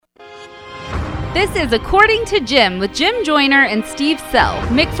This is According to Jim with Jim Joyner and Steve Sell,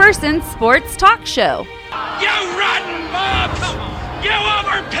 McPherson's sports talk show. You rotten bums! You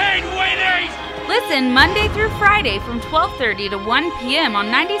overpaid wieners! Listen Monday through Friday from 12:30 to 1 p.m. on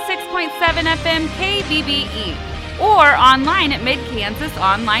 96.7 FM KBBE or online at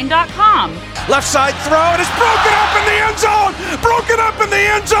midkansasonline.com. Left side throw, and it's broken up in the end zone! Broken up in the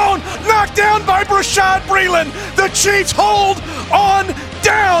end zone! Knocked down by Brashad Breeland. The Chiefs hold on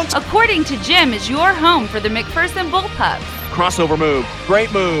downs. According to Jim is your home for the McPherson Bullpups. Crossover move.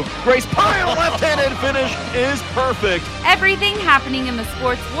 Great move. Grace Pyle, left-handed finish is perfect. Everything happening in the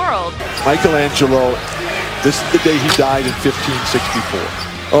sports world. Michelangelo, this is the day he died in 1564.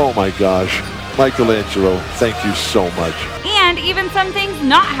 Oh my gosh. Michelangelo, thank you so much. And even some things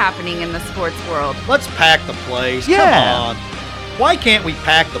not happening in the sports world. Let's pack the place. Yeah. Come on. Why can't we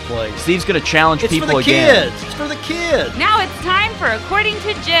pack the place? Steve's going to challenge It's people for the again. kids. It's for the kids. Now it's time for According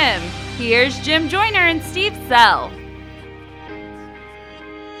to Jim. Here's Jim Joyner and Steve Sell.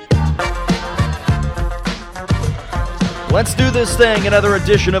 Let's do this thing. Another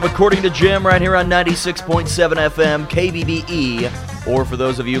edition of According to Jim right here on 96.7 FM KBBE. Or for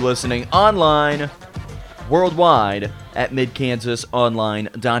those of you listening online, worldwide at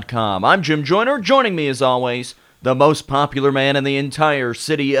midkansasonline.com. I'm Jim Joyner. Joining me as always, the most popular man in the entire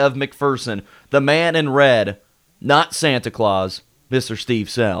city of McPherson. The man in red, not Santa Claus, Mr. Steve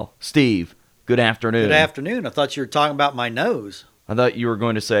Sell. Steve, good afternoon. Good afternoon. I thought you were talking about my nose. I thought you were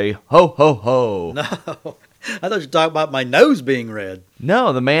going to say, ho, ho, ho. No. I thought you were talking about my nose being red.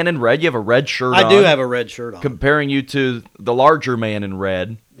 No, the man in red, you have a red shirt on. I do have a red shirt on. Comparing you to the larger man in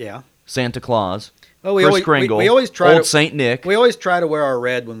red, Yeah. Santa Claus, Well, Kris Kringle, we always try Old to, St. Nick. We always try to wear our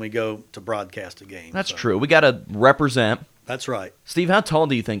red when we go to broadcast a game. That's so. true. We got to represent. That's right. Steve, how tall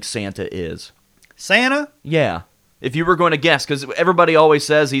do you think Santa is? Santa? Yeah. If you were going to guess, because everybody always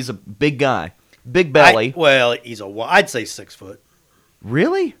says he's a big guy. Big belly. I'd say 6 foot.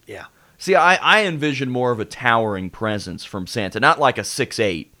 Really? Yeah. See, I envision more of a towering presence from Santa. Not like a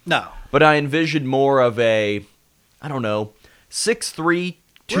 6'8". No. But I envision more of a, I don't know, 6'3",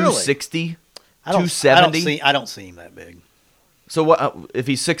 260, 270. I don't see him that big. So what? If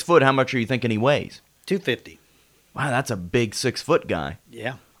he's 6 foot, how much are you thinking he weighs? 250. Wow, that's a big 6 foot guy.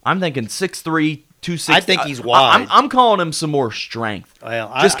 Yeah. I'm thinking 6'3", 260. I think he's wide. I'm calling him some more strength.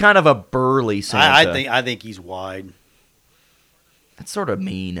 Well, just kind of a burly Santa. I think he's wide. That's sort of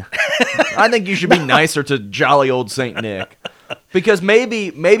mean. I think you should be nicer to jolly old St. Nick. Because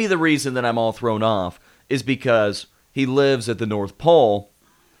maybe the reason that I'm all thrown off is because he lives at the North Pole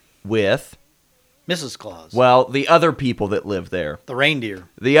with Mrs. Claus. well, the other people that live there. The reindeer.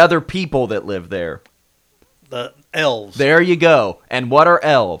 The other people that live there. The elves. There you go. And what are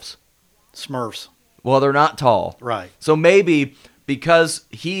elves? Smurfs. Well, they're not tall. Right. So maybe because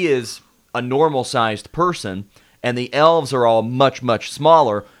he is a normal-sized person and the elves are all much, much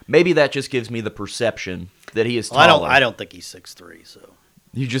smaller, maybe that just gives me the perception that he is taller. Well, I don't think he's 6'3", so.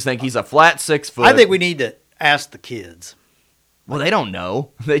 You just think he's a flat 6 foot? I think we need to ask the kids. Well, they don't know.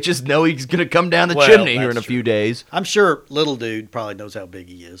 They just know he's going to come down the Well, chimney here in a that's few true. days. I'm sure little dude probably knows how big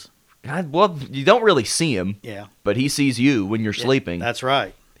he is. God, well, you don't really see him. Yeah. But he sees you when you're sleeping. That's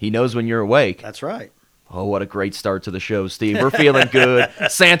right. He knows when you're awake. That's right. Oh, what a great start to the show, Steve. We're feeling good.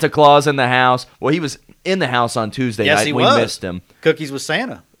 Santa Claus in the house. Well, he was in the house on Tuesday Yes, night. he We was. missed him. Cookies with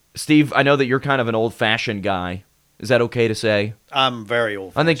Santa. Steve, I know that you're kind of an old-fashioned guy. Is that okay to say? I'm very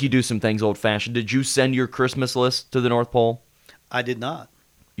old. I think you do some things old-fashioned. Did you send your Christmas list to the North Pole? I did not.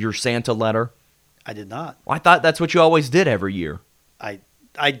 Your Santa letter? I did not. Well, I thought that's what you always did every year.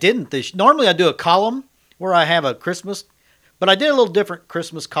 I didn't. Normally I do a column where I have a Christmas, but I did a little different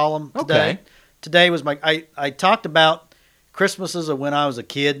Christmas column today. Okay. Today was I talked about Christmases of when I was a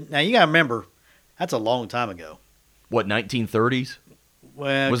kid. Now you got to remember, that's a long time ago. What, 1930s?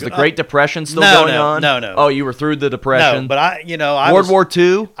 Well, Was the Great Depression still going on? No. Oh, you were through the Depression? No, but I World War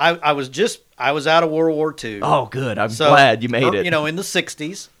II? I was out of World War II. Oh, good. I'm So, glad you made it. You know, in the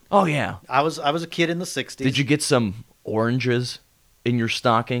 60s. Oh, yeah. I was a kid in the 60s. Did you get some oranges in your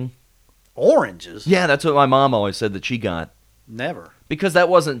stocking? Oranges? Yeah, that's what my mom always said that she got. Never. Because that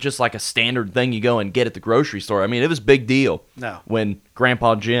wasn't just like a standard thing you go and get at the grocery store. I mean, it was a big deal. No. When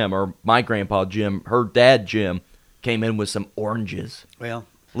Grandpa Jim, or my Grandpa Jim, her dad Jim, came in with some oranges. Well,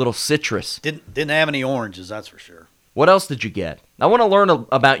 Little citrus. didn't have any oranges, that's for sure. What else did you get? I want to learn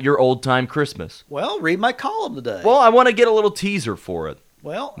about your old-time Christmas. Well, read my column today. Well, I want to get a little teaser for it.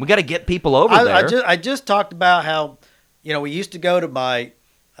 Well, We got to get people over there. I just talked about how, we used to go to my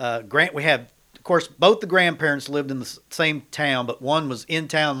we had, of course, both the grandparents lived in the same town, but one was in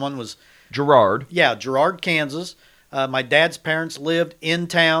town, one was Girard. Girard, Kansas. My dad's parents lived in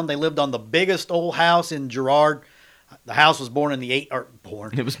town. They lived on the biggest old house in Girard. The house was born in the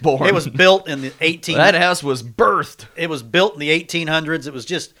It was born. It was built in the 18. That house was birthed. It was built in the 1800s. It was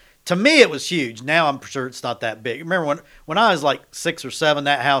just, to me, it was huge. Now I'm sure it's not that big. Remember when I was like 6 or 7,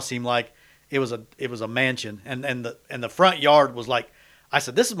 that house seemed like it was a mansion, and the front yard was like, I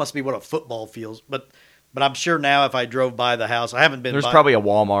said, this must be what a football feels. But I'm sure now if I drove by the house, I haven't been. There's probably a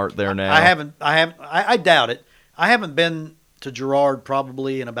Walmart there now. I doubt it. I haven't been to Girard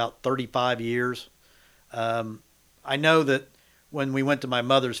probably in about 35 years. I know that when we went to my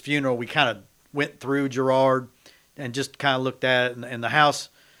mother's funeral, we kind of went through Girard and just kind of looked at it, and the house.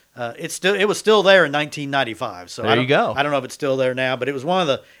 It was still there in 1995. So there you go. I don't know if it's still there now, but it was one of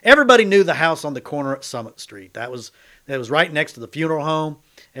the. Everybody knew the house on the corner at Summit Street. That was right next to the funeral home.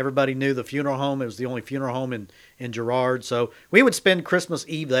 Everybody knew the funeral home. It was the only funeral home in Girard. So we would spend Christmas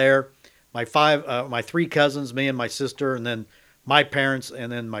Eve there. My 3 cousins, me and my sister, and then my parents,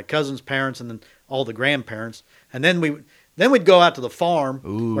 and then my cousin's parents, and then all the grandparents. And then we'd go out to the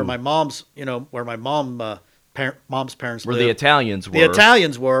farm where my mom's, mom's parents where lived. the Italians were. The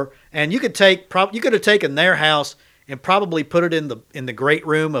Italians were, and you could have taken their house and probably put it in the great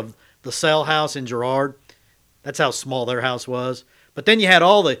room of the Cell House in Girard. That's how small their house was. But then you had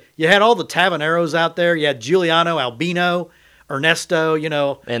all the Taverneros out there. You had Giuliano, Albino, Ernesto,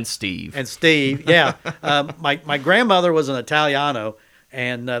 and Steve. Yeah. My grandmother was an Italiano,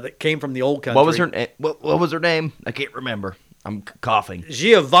 and that came from the old country. What was her name? I can't remember. I'm coughing.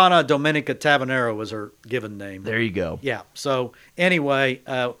 Giovanna Domenica Tavernero was her given name. There you go. Yeah. So anyway,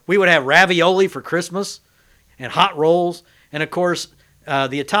 we would have ravioli for Christmas and hot rolls. And, of course,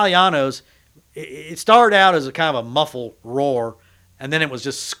 the Italianos, it started out as a kind of a muffled roar, and then it was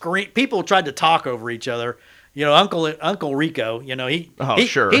just scream. People tried to talk over each other. Uncle Rico,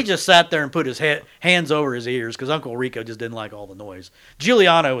 he just sat there and put his hands over his ears because Uncle Rico just didn't like all the noise.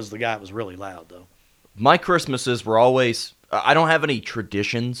 Giuliano was the guy that was really loud, though. My Christmases were always... I don't have any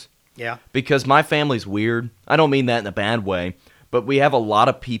traditions. Yeah. Because my family's weird. I don't mean that in a bad way. But we have a lot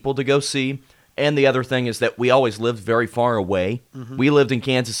of people to go see. And the other thing is that we always lived very far away. Mm-hmm. We lived in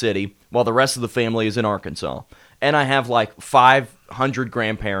Kansas City while the rest of the family is in Arkansas. And I have like 500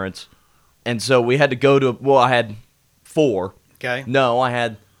 grandparents. And so we had to go to... Well, I had 4. Okay. No, I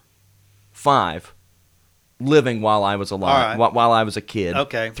had 5. Living while I was alive, while I was a kid.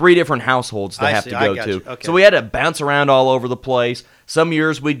 Okay. 3 different households to have to go to. Okay. So we had to bounce around all over the place. Some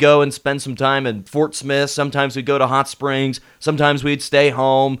years we'd go and spend some time in Fort Smith. Sometimes we'd go to Hot Springs. Sometimes we'd stay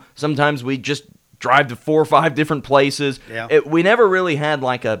home. Sometimes we'd just drive to 4 or 5 different places. Yeah. We never really had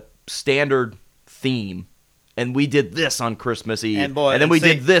like a standard theme. And we did this on Christmas Eve. And then we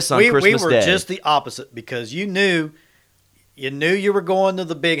did this on Christmas Day. We were just the opposite because you knew you were going to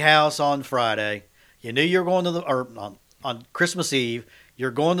the big house on Friday. You knew you were going to on Christmas Eve.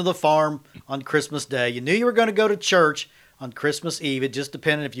 You're going to the farm on Christmas Day. You knew you were going to go to church on Christmas Eve. It just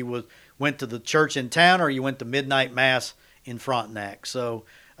depended if you went to the church in town or you went to midnight mass in Frontenac. So,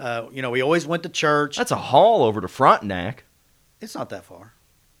 we always went to church. That's a haul over to Frontenac. It's not that far.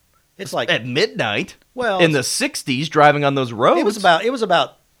 It's like at midnight. Well, in the 60s, driving on those roads. It was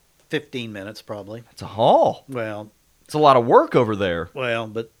about 15 minutes probably. It's a haul. Well, it's a lot of work over there. Well,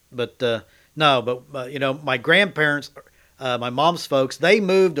 but my grandparents, my mom's folks, they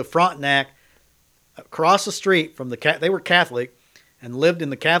moved to Frontenac across the street from they were Catholic and lived in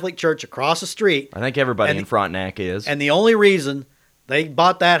the Catholic church across the street. I think everybody in Frontenac is. And the only reason they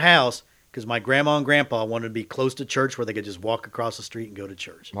bought that house because my grandma and grandpa wanted to be close to church where they could just walk across the street and go to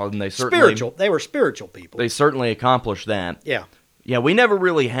church. Well, and they were spiritual people. They certainly accomplished that. Yeah. Yeah, we never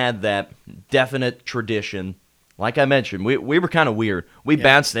really had that definite tradition. Like I mentioned, we were kind of weird. We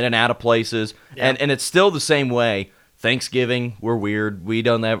bounced in and out of places, and it's still the same way. Thanksgiving, we're weird. We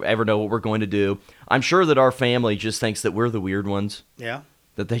don't ever know what we're going to do. I'm sure that our family just thinks that we're the weird ones. Yeah.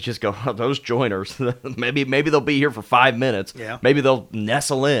 That they just go, oh, those joiners. maybe they'll be here for 5 minutes. Yeah. Maybe they'll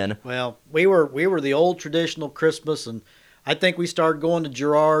nestle in. Well, we were the old traditional Christmas, and I think we started going to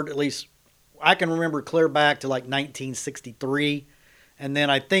Girard, at least I can remember clear back to like 1963. And then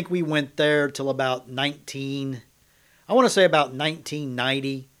I think we went there till about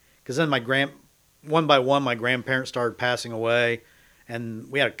 1990, because then one by one, my grandparents started passing away, and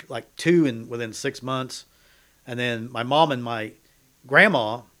we had like 2 within 6 months. And then my mom and my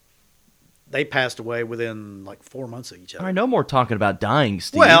grandma, they passed away within like 4 months of each other. I know more talking about dying,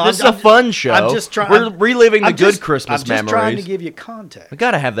 Steve. Well, this is a fun show. I'm just trying. We're reliving the good Christmas memories. I'm just trying to give you context. I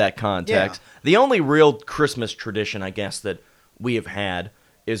got to have that context. Yeah. The only real Christmas tradition, I guess, that we have had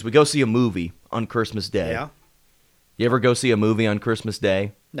is we go see a movie on Christmas Day. Yeah. You ever go see a movie on Christmas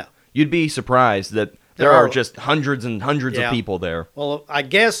Day? No. You'd be surprised that There are just hundreds and hundreds of people there. Well, I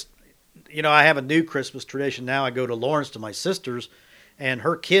guess, I have a new Christmas tradition now. I go to Lawrence to my sister's, and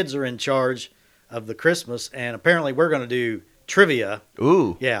her kids are in charge of the Christmas, and apparently we're going to do trivia.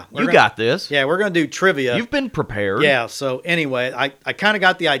 Ooh. Yeah. You got this. Yeah, we're going to do trivia. You've been prepared. Yeah, so anyway, I kind of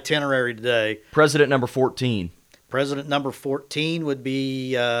got the itinerary today. President number 14. President number 14 would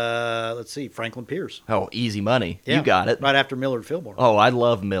be, Franklin Pierce. Oh, easy money. Yeah, you got it. Right after Millard Fillmore. Oh, I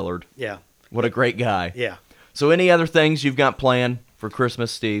love Millard. Yeah. What a great guy. Yeah. So any other things you've got planned for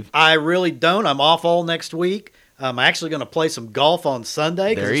Christmas, Steve? I really don't. I'm off all next week. I'm actually going to play some golf on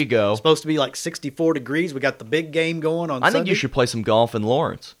Sunday. There you go. It's supposed to be like 64 degrees. We got the big game going on Sunday. I think you should play some golf in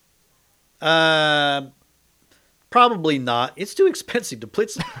Lawrence. Probably not. It's too expensive to play.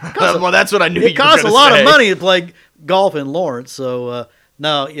 Well, that's what I knew you were It costs a gonna lot say. of money to play golf in Lawrence. So,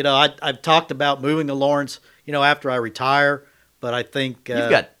 no, I've talked about moving to Lawrence, after I retire. But I think You've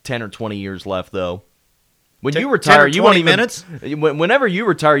got 10 or 20 years left, though. When you 10 retire, or you won't 20 even. minutes? Whenever you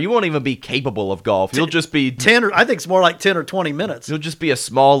retire, you won't even be capable of golf. You'll just be 10. I think it's more like 10 or 20 minutes. You'll just be a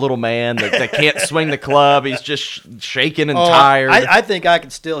small little man that can't swing the club. He's just shaking and Oh, tired. I think I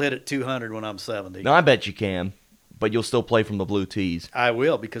can still hit it 200 when I'm 70. No, I bet you can. But you'll still play from the blue tees. I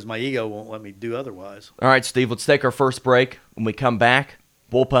will, because my ego won't let me do otherwise. All right, Steve, let's take our first break. When we come back,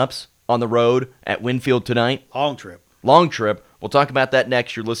 Bullpups on the road at Winfield tonight. Long trip. We'll talk about that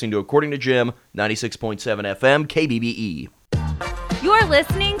next. You're listening to According to Jim, 96.7 FM, KBBE. You're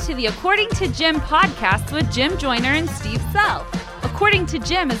listening to the According to Jim podcast with Jim Joyner and Steve Self. According to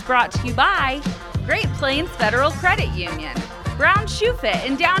Jim is brought to you by Great Plains Federal Credit Union, Brown Shoe Fit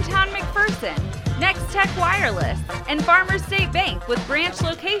in downtown McPherson, Next Tech Wireless, and Farmers State Bank with branch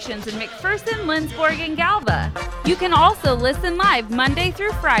locations in McPherson, Lindsborg, and Galva. You can also listen live Monday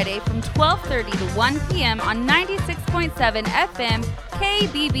through Friday from 12:30 to 1 p.m. on 96.7 FM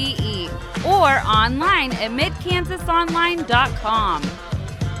KBBE or online at midkansasonline.com.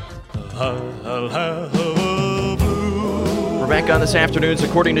 We're back on this afternoon's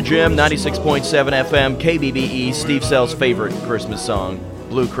According to Jim, 96.7 FM, KBBE, Steve Sell's favorite Christmas song,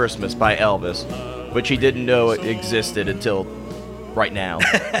 Blue Christmas by Elvis, which he didn't know it existed until right now.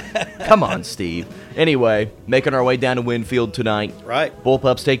 Come on, Steve. Anyway, making our way down to Winfield tonight. Right.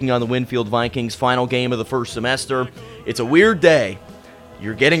 Bullpups taking on the Winfield Vikings, final game of the first semester. It's a weird day.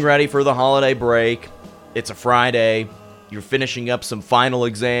 You're getting ready for the holiday break. It's a Friday. You're finishing up some final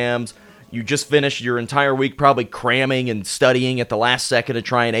exams. You just finished your entire week probably cramming and studying at the last second to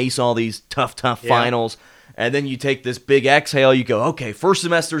try and ace all these tough finals. And then you take this big exhale. You go, okay, first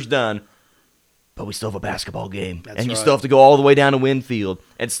semester's done, but we still have a basketball game. That's and you right. still have to go all the way down to Winfield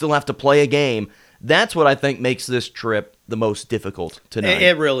and still have to play a game. That's what I think makes this trip the most difficult tonight.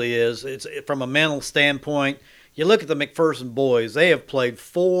 It really is. It's from a mental standpoint. You look at the McPherson boys. They have played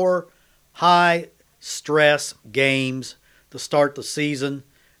 4 high-stress games to start the season.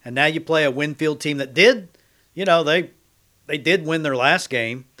 And now you play a Winfield team that did, they did win their last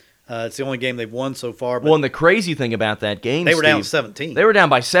game. It's the only game they've won so far. But Well, and the crazy thing about that game, they were down Steve, 17. They were down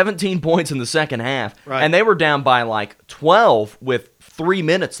by 17 points in the second half. Right. And they were down by like 12 with 3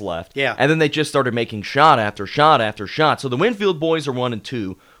 minutes left. Yeah. And then they just started making shot after shot after shot. So the Winfield boys are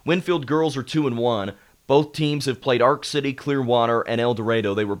 1-2. Winfield girls are 2-1. Both teams have played Ark City, Clearwater, and El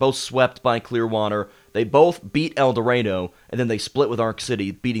Dorado. They were both swept by Clearwater. They both beat El Dorado, and then they split with Ark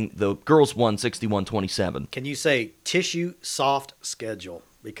City, beating the girls won 61-27. Can you say tissue soft schedule?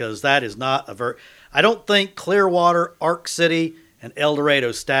 Because that is not a I don't think Clearwater, Ark City, and El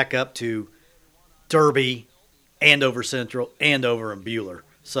Dorado stack up to Derby, Andover Central, Andover, and Buhler.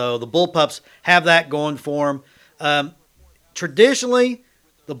 So the Bullpups have that going for them. Traditionally,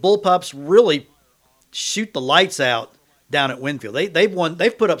 the Bullpups really shoot the lights out down at Winfield.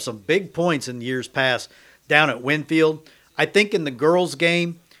 They've put up some big points in years past down at Winfield. I think in the girls'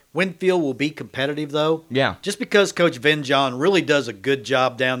 game, Winfield will be competitive, though. Yeah. Just because Coach Vin John really does a good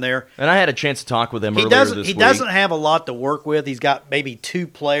job down there. And I had a chance to talk with him earlier this week. He doesn't have a lot to work with. He's got maybe 2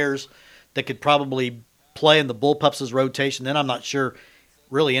 players that could probably play in the Bullpups' rotation. Then I'm not sure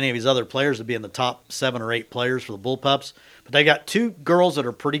really any of his other players would be in the top 7 or 8 players for the Bullpups. But they got 2 girls that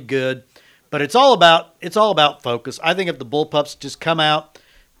are pretty good. But it's all about focus. I think if the Bullpups just come out,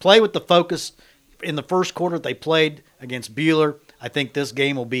 play with the focus in the first quarter they played against Buhler, I think this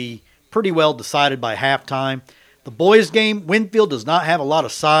game will be pretty well decided by halftime. The boys' game, Winfield does not have a lot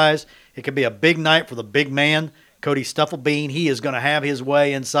of size. It could be a big night for the big man, Cody Stufflebean. He is going to have his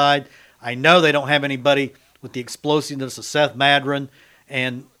way inside. I know they don't have anybody with the explosiveness of Seth Madron,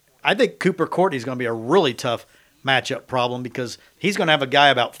 and I think Cooper Courtney is going to be a really tough matchup problem because he's going to have a guy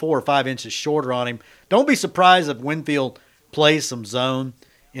about 4 or 5 inches shorter on him. Don't be surprised if Winfield plays some zone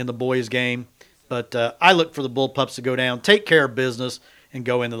in the boys' game. But I look for the Bullpups to go down, take care of business, and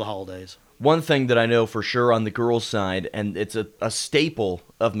go into the holidays. One thing that I know for sure on the girls' side, and it's a staple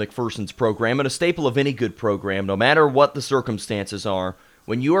of McPherson's program and a staple of any good program, no matter what the circumstances are,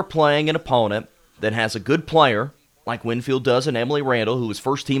 when you are playing an opponent that has a good player, like Winfield does and Emily Randall, who was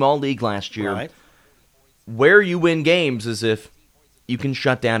first-team All-League last year, Right. where you win games is if you can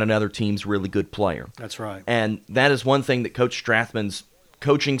shut down another team's really good player. That's right. And that is one thing that Coach Strathman's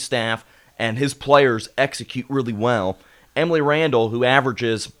coaching staff and his players execute really well. Emily Randall, who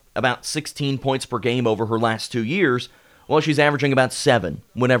averages about 16 points per game over her last 2 years, well, she's averaging about 7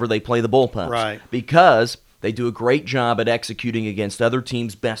 whenever they play the Bullpups. Right. Because they do a great job at executing against other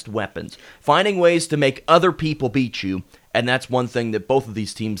teams' best weapons, finding ways to make other people beat you, and that's one thing that both of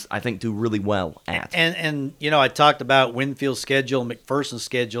these teams, I think, do really well at. And I talked about Winfield's schedule, McPherson's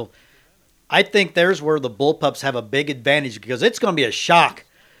schedule. I think there's where the Bullpups have a big advantage because it's going to be a shock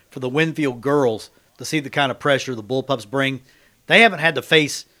for the Winfield girls to see the kind of pressure the Bullpups bring. They haven't had to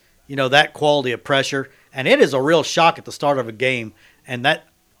face, that quality of pressure, and it is a real shock at the start of a game. And that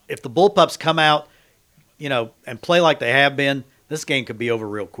if the Bullpups come out, and play like they have been, this game could be over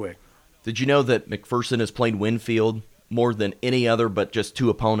real quick. Did you know that McPherson has played Winfield more than any other but just 2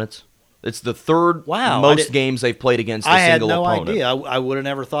 opponents? It's the third most games they've played against a single opponent. I had no idea. I would have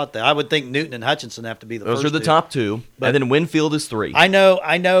never thought that. I would think Newton and Hutchinson have to be the first. Those are the top 2, and then Winfield is 3. I know.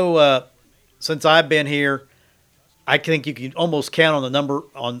 Since I've been here, I think you can almost count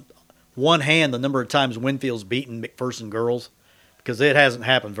on one hand the number of times Winfield's beaten McPherson girls. Because it hasn't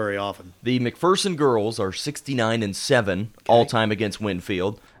happened very often. The McPherson girls are 69-7 all-time against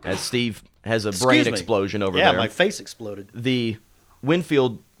Winfield, as Steve has a brain explosion over there. Yeah, my face exploded. The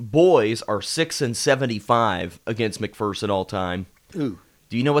Winfield boys are 6-75 against McPherson all-time. Ooh.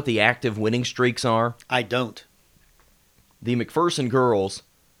 Do you know what the active winning streaks are? I don't. The McPherson girls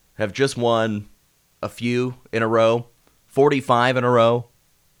have just won a few in a row, 45 in a row.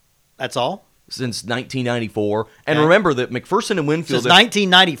 That's all? Since 1994. And remember that McPherson and Winfield... Since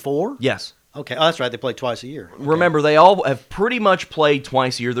 1994? Yes. Okay. Oh, that's right. They play twice a year. Okay. Remember, they all have pretty much played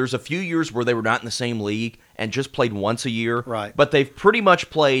twice a year. There's a few years where they were not in the same league and just played once a year. Right. But they've pretty much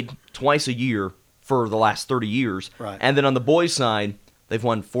played twice a year for the last 30 years. Right. And then on the boys' side, they've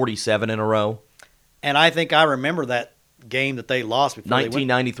won 47 in a row. And I think I remember that game that they lost before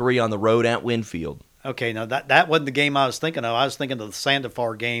 1993 on the road at Winfield. Okay. Now, that wasn't the game I was thinking of. I was thinking of the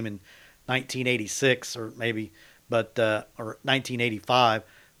Sandefar game in 1986 or 1985,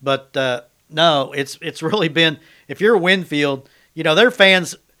 but no, it's really been. If you're Winfield, their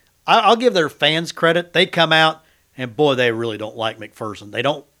fans. I'll give their fans credit. They come out and boy, they really don't like McPherson. They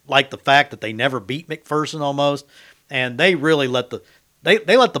don't like the fact that they never beat McPherson almost, and they really let the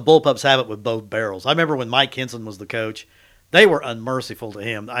Bullpups have it with both barrels. I remember when Mike Henson was the coach. They were unmerciful to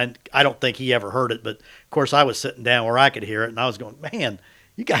him. I don't think he ever heard it, but of course I was sitting down where I could hear it, and I was going, man.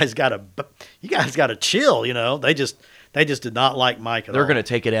 You guys got to chill, They just did not like Mike at all. They're going to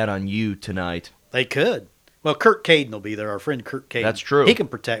take it out on you tonight. They could. Well, Kurt Caden will be there. Our friend Kurt Caden. That's true. He can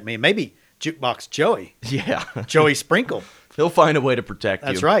protect me. Maybe Jukebox Joey. Yeah. Joey Sprinkle. He'll find a way to protect you.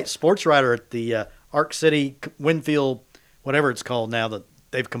 That's right. Sports writer at the Ark City, Winfield, whatever it's called now. That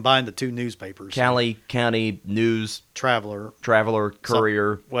they've combined the 2 newspapers. Cali County News. Traveler,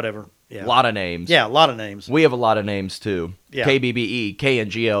 Courier. whatever. Yeah. A lot of names. Yeah, a lot of names. We have a lot of names, too. Yeah. KBBE,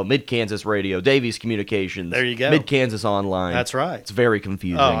 KNGL, Mid-Kansas Radio, Davies Communications. There you go. Mid-Kansas Online. That's right. It's very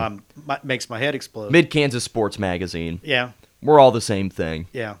confusing. Oh, makes my head explode. Mid-Kansas Sports Magazine. Yeah. We're all the same thing.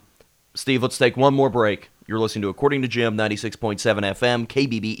 Yeah. Steve, let's take one more break. You're listening to According to Jim, 96.7 FM,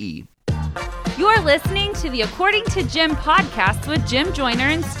 KBBE. You're listening to the According to Jim podcast with Jim Joyner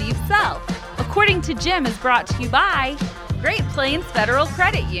and Steve Self. According to Jim is brought to you by Great Plains Federal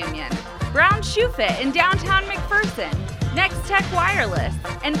Credit Union, Brown Shoe Fit in downtown McPherson, Next Tech Wireless,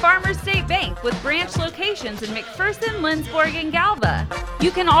 and Farmers State Bank with branch locations in McPherson, Lindsborg, and Galva. You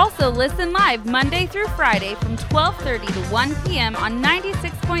can also listen live Monday through Friday from 12:30 to 1 p.m. on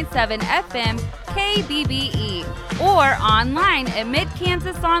 96.7 FM KBBE or online at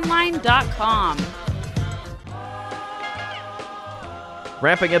midkansasonline.com.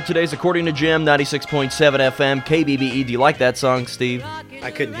 Wrapping up today's According to Jim, 96.7 FM, KBBE. Do you like that song, Steve?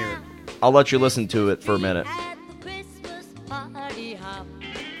 I couldn't hear it. I'll let you listen to it for a minute.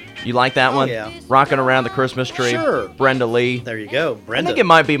 You like that one? Yeah. Rocking Around the Christmas Tree? Sure. Brenda Lee. There you go, I Brenda. think it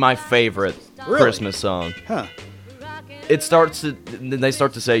might be my favorite Really? Christmas song. Huh. It starts to, they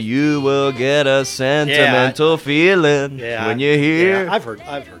start to say, you will get a sentimental feeling Yeah. when you hear. Yeah, I've heard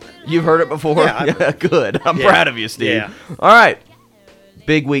that. You've heard it before? Yeah, I've heard Good. I'm Yeah. proud of you, Steve. Yeah. All right.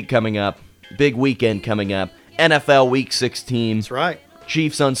 Big week coming up. Big weekend coming up. NFL Week 16. That's right.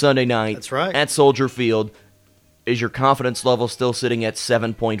 Chiefs on Sunday night. That's right. At Soldier Field. Is your confidence level still sitting at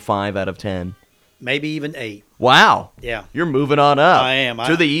 7.5 out of 10? Maybe even 8. Wow. Yeah. You're moving on up. I am.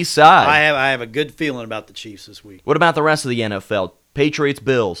 To the east side. I have a good feeling about the Chiefs this week. What about the rest of the NFL? Patriots,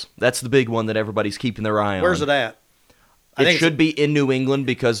 Bills. That's the big one that everybody's keeping their eye on. Where's it at? It should be in New England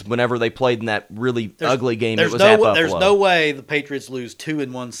because whenever they played in that really ugly game, it was no, at Buffalo. There's no way the Patriots lose 2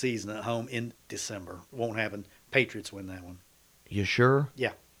 in one season at home in December. Won't happen. Patriots win that one. You sure?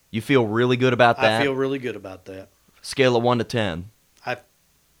 Yeah. You feel really good about that? I feel really good about that. Scale of 1 to 10.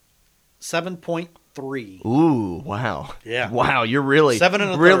 7.3. Ooh, wow. Yeah. Wow, you're really, 7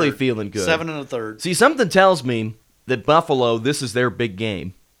 and a really third. feeling good. 7 and a third. See, something tells me that Buffalo, this is their big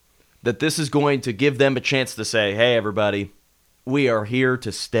game. That this is going to give them a chance to say, hey, everybody, we are here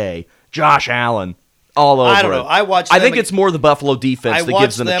to stay. Josh Allen, all over I don't know. it. I think it's more the Buffalo defense that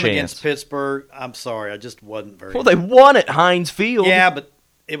gives them a chance. Against Pittsburgh. I'm sorry. I just wasn't very Well, they won at Heinz Field. Yeah, but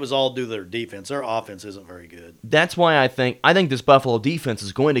it was all due to their defense. Their offense isn't very good. That's why I think this Buffalo defense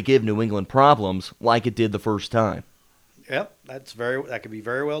is going to give New England problems like it did the first time. Yep, that could be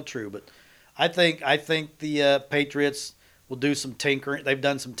very well true. But I think the Patriots will do some tinkering. They've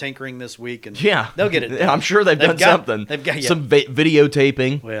done some tinkering this week, and yeah, they'll get it done. I'm sure they've done something. They've got some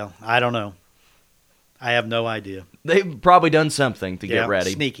videotaping. Well, I don't know. I have no idea. They've probably done something to get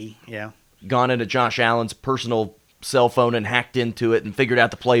ready. Sneaky, yeah. Gone into Josh Allen's personal cell phone and hacked into it and figured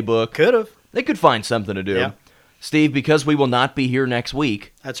out the playbook. Could have. They could find something to do. Yeah. Steve, because we will not be here next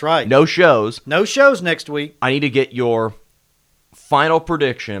week. That's right. No shows. No shows next week. I need to get your final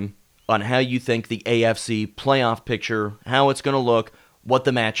prediction on how you think the AFC playoff picture, how it's going to look, what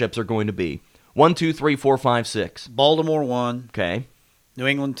the matchups are going to be. 1, 2, 3, 4, 5, 6. Baltimore 1. Okay. New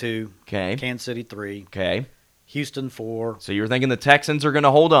England 2. Okay. Kansas City 3. Okay. Houston 4. So you're thinking the Texans are going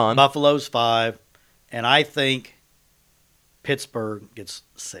to hold on. Buffalo's 5. And I think Pittsburgh gets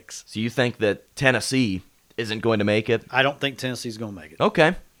 6. So you think that Tennessee isn't going to make it? I don't think Tennessee's going to make it.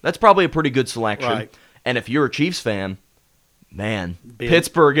 Okay. That's probably a pretty good selection. Right. And if you're a Chiefs fan, man,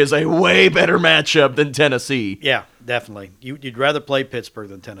 Pittsburgh is a way better matchup than Tennessee. Yeah, definitely. You'd rather play Pittsburgh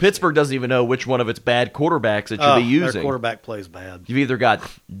than Tennessee. Pittsburgh doesn't even know which one of its bad quarterbacks it should be using. Their quarterback plays bad. You've either got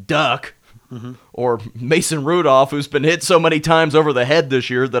Duck or Mason Rudolph, who's been hit so many times over the head this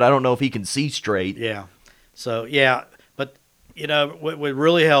year that I don't know if he can see straight. Yeah. So, yeah. But, what would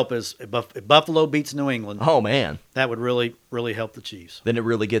really help is if Buffalo beats New England. Oh, man. That would really, really help the Chiefs. Then it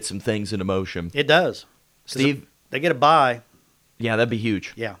really gets some things into motion. It does. Steve? They get a bye. Yeah, that'd be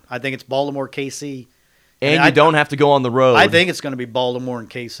huge. Yeah. I think it's Baltimore, KC. And you don't have to go on the road. I think it's going to be Baltimore and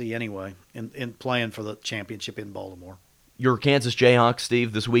KC anyway in playing for the championship in Baltimore. Your Kansas Jayhawks,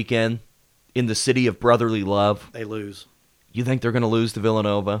 Steve, this weekend in the city of brotherly love. They lose. You think they're going to lose to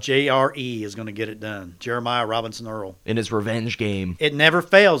Villanova? JRE is going to get it done. Jeremiah Robinson Earl. In his revenge game. It never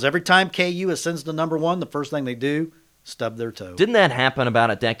fails. Every time KU ascends to number 1, the first thing they do, stub their toe. Didn't that happen about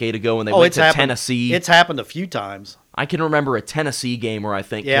a decade ago when they went to Tennessee? It's happened a few times. I can remember a Tennessee game where I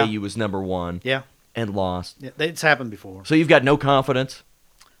think KU was number 1. Yeah. And lost. Yeah, it's happened before. So you've got no confidence?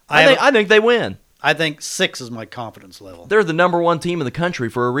 I think they win. I think 6 is my confidence level. They're the number 1 team in the country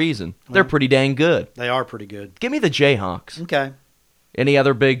for a reason. They're pretty dang good. They are pretty good. Give me the Jayhawks. Okay. Any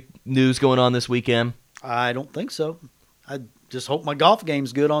other big news going on this weekend? I don't think so. I just hope my golf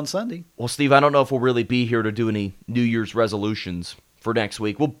game's good on Sunday. Well, Steve, I don't know if we'll really be here to do any New Year's resolutions for next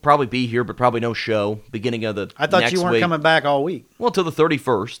week. We'll probably be here, but probably no show beginning of the next week. I thought you weren't coming back all week. Well, till the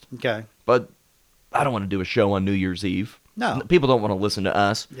 31st. Okay. But I don't want to do a show on New Year's Eve. No. People don't want to listen to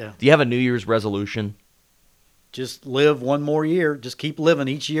us. Yeah. Do you have a New Year's resolution? Just live one more year. Just keep living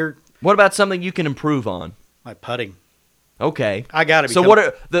each year. What about something you can improve on? My putting. Okay. I got to be.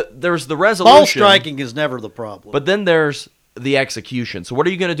 So there's the resolution. Ball striking is never the problem. But then there's the execution. So what are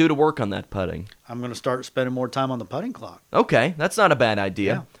you going to do to work on that putting? I'm going to start spending more time on the putting clock. Okay, that's not a bad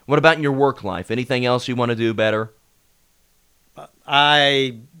idea. Yeah. What about in your work life? Anything else you want to do better?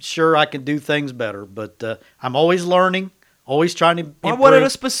 I can do things better, but I'm always learning, always trying to improve. I wanted a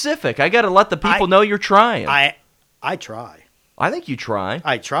specific. I got to let the people know you're trying. I try. I think you try.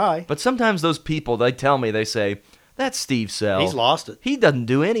 I try. But sometimes those people, they tell me, they say, that's Steve Sell. He's lost it. He doesn't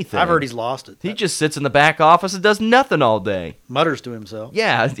do anything. I've heard he's lost it. He just sits in the back office and does nothing all day. Mutters to himself.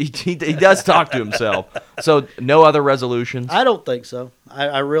 Yeah, he does talk to himself. So no other resolutions? I don't think so.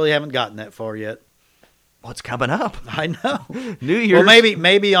 I really haven't gotten that far yet. What's coming up? I know. New Year's. Well,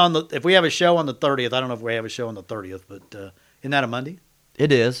 maybe if we have a show on the 30th, I don't know if we have a show on the 30th, but isn't that a Monday?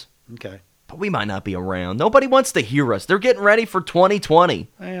 It is. Okay. But we might not be around. Nobody wants to hear us. They're getting ready for 2020.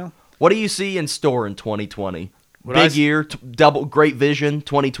 Yeah. What do you see in store in 2020? Big year, double great vision,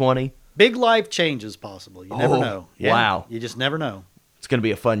 2020. Big life changes, possibly. You never know. Yeah, Wow. You just never know. It's going to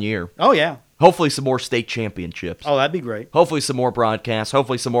be a fun year. Oh, yeah. Hopefully some more state championships. Oh, that'd be great. Hopefully some more broadcasts.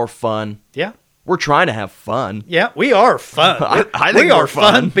 Hopefully some more fun. Yeah. We're trying to have fun. Yeah, we are fun. I think we are we're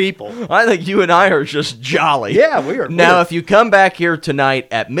fun. people. I think you and I are just jolly. Yeah, we are. Now, if you come back here tonight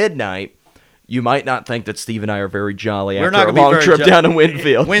at midnight, you might not think that Steve and I are very jolly We're after not a gonna be long very trip jolly. down to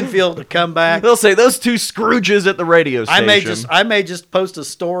Winfield. Winfield to come back. They'll say, those two Scrooges at the radio station. I may just post a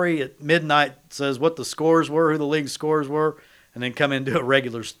story at midnight that says what the scores were, who the league scores were, and then come in and do a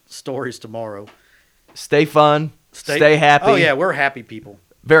regular stories tomorrow. Stay fun. Stay happy. Oh, yeah, we're happy people.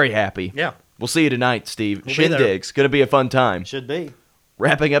 Very happy. Yeah. We'll see you tonight, Steve. We'll be there. Shindig's going to be a fun time. Should be.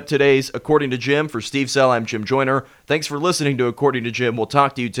 Wrapping up today's According to Jim. For Steve Sell, I'm Jim Joyner. Thanks for listening to According to Jim. We'll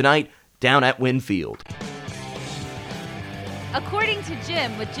talk to you tonight down at Winfield. According to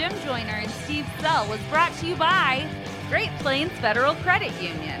Jim with Jim Joyner and Steve Sell was brought to you by Great Plains Federal Credit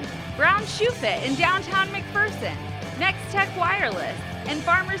Union, Brown Shoe Fit in downtown McPherson, Next Tech Wireless, and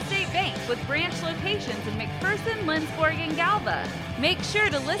Farmers State Bank with branch locations in McPherson, Lindsborg, and Galva. Make sure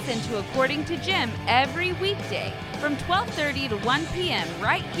to listen to According to Jim every weekday from 12:30 to 1 p.m.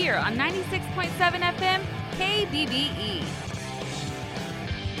 right here on 96.7 FM KBBE.